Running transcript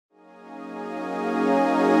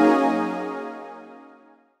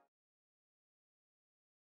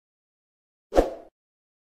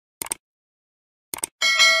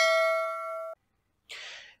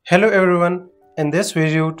Hello everyone, in this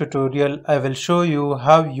video tutorial I will show you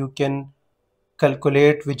how you can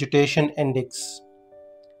calculate vegetation index.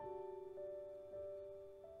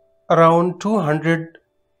 Around 200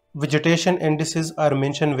 vegetation indices are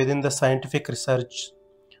mentioned within the scientific research,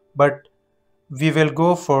 but we will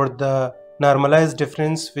go for the Normalized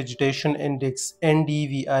Difference Vegetation Index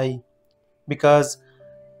NDVI because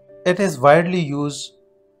it is widely used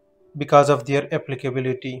because of their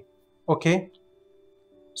applicability. Okay.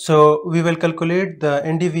 So we will calculate the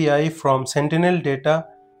NDVI from Sentinel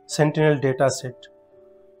dataset.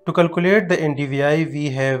 To calculate the NDVI,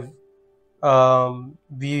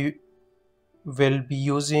 we will be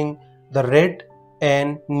using the red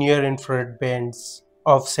and near infrared bands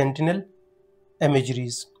of Sentinel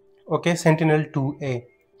imageries. Okay, Sentinel-2A.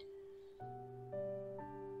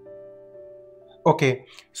 Okay,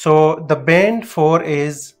 so the band 4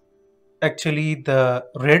 is actually the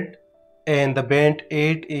red and the band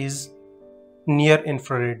 8 is near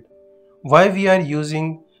infrared. Why we are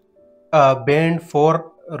using band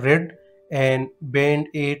 4 red and band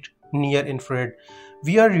 8 near infrared?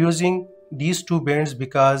 We are using these two bands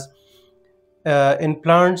because in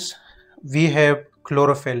plants we have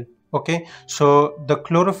chlorophyll. Okay, so the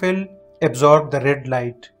chlorophyll absorb the red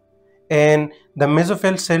light, and the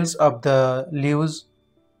mesophyll cells of the leaves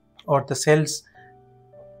or the cells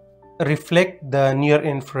reflect the near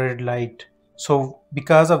infrared light. So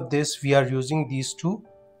because of this we are using these two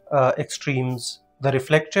extremes, the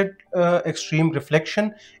reflected extreme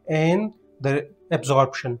reflection and the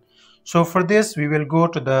absorption. So for this we will go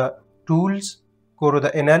to the tools, go to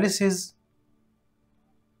the analysis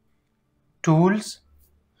tools,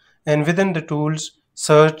 and within the tools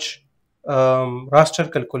search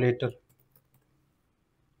raster calculator.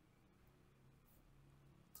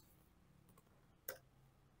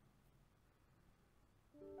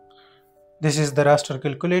 This is the raster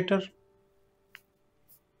calculator.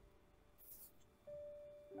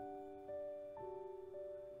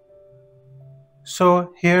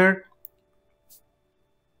 So here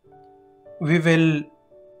we will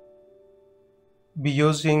be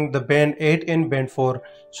using the band 8 and band 4.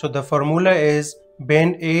 So the formula is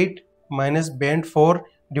band 8 minus band 4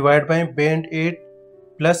 divided by band 8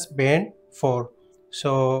 plus band 4.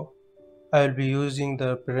 So I will be using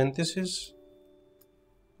the parenthesis.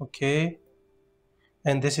 Okay,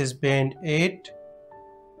 and this is band 8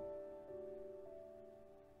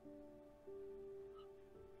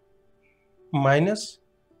 minus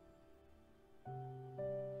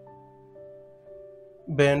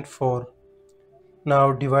band 4,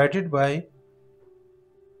 now divided by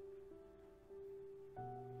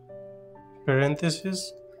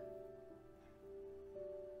parenthesis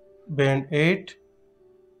band 8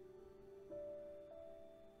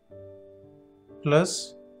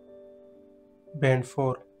 plus band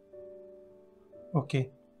 4. Okay,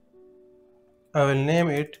 I will name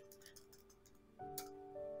it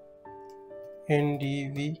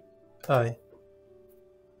NDVI.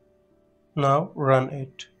 Now run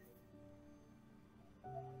it.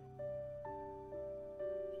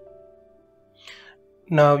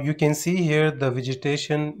 Now you can see here the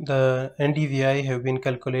vegetation, the NDVI have been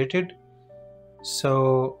calculated.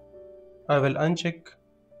 So I will uncheck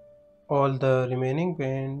all the remaining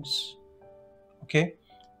bands. Okay,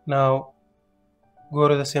 now go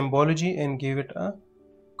to the symbology and give it a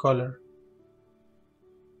color.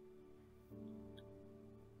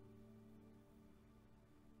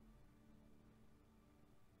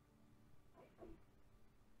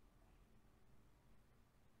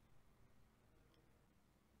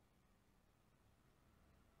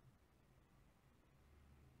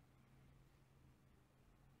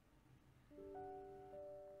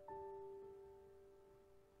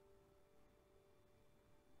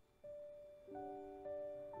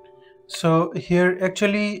 So here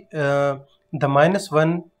actually the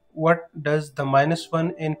 -1, what does the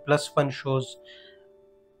 -1 and +1 shows?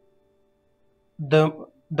 The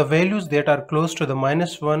values that are close to the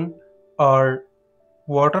 -1 are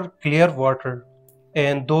water, clear water,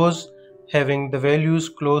 and those having the values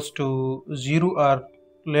close to 0 or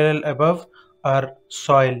little above are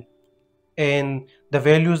soil, and the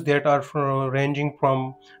values that are ranging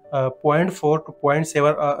from 0.4 to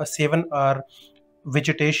 0.7 are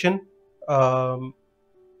vegetation.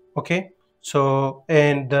 Okay, so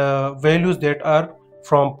and the values that are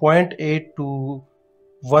from 0.8 to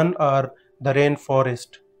 1 are the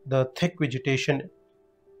rainforest, the thick vegetation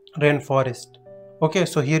rainforest. Okay,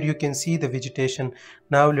 so here you can see the vegetation.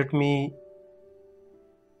 Now let me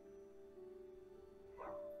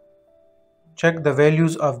check the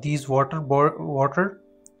values of these water.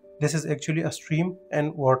 This is actually a stream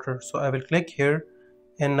and water, so I will click here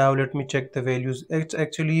And now let me check the values. It's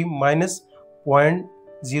actually minus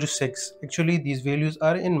 0.06. Actually these values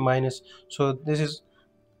are in minus, so this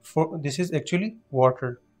is actually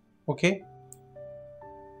water. Okay,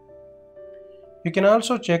 you can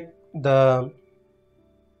also check the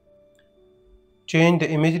change the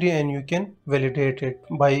imagery, and you can validate it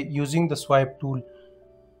by using the swipe tool.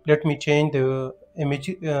 Let me change the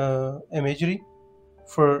imagery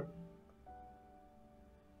for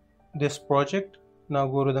this project. Now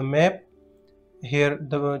go to the map. Here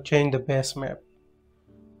the change the base map.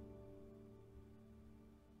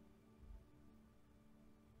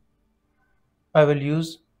 I will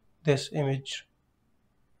use this image.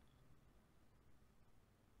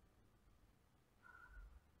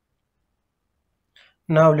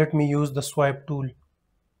 Now let me use the swipe tool.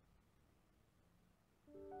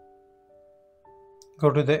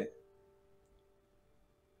 Go to the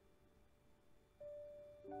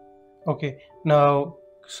okay. Now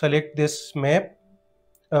select this map,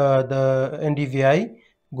 the NDVI.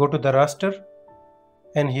 Go to the raster,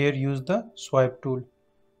 and here use the swipe tool.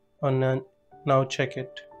 And now check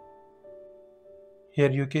it.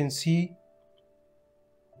 Here you can see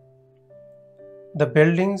the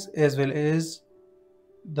buildings as well as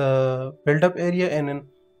the build-up area and then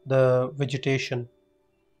the vegetation.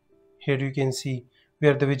 Here you can see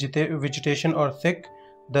where the vegetation are thick,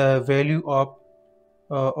 the value of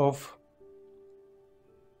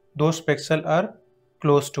those pixels are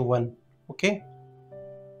close to 1. Okay,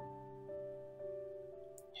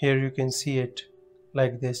 here you can see it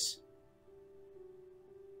like this.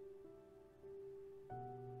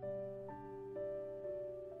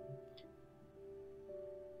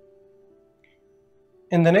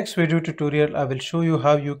 In the next video tutorial, I will show you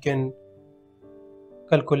how you can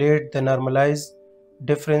calculate the normalized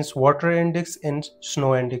difference water index and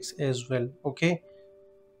snow index as well. Okay,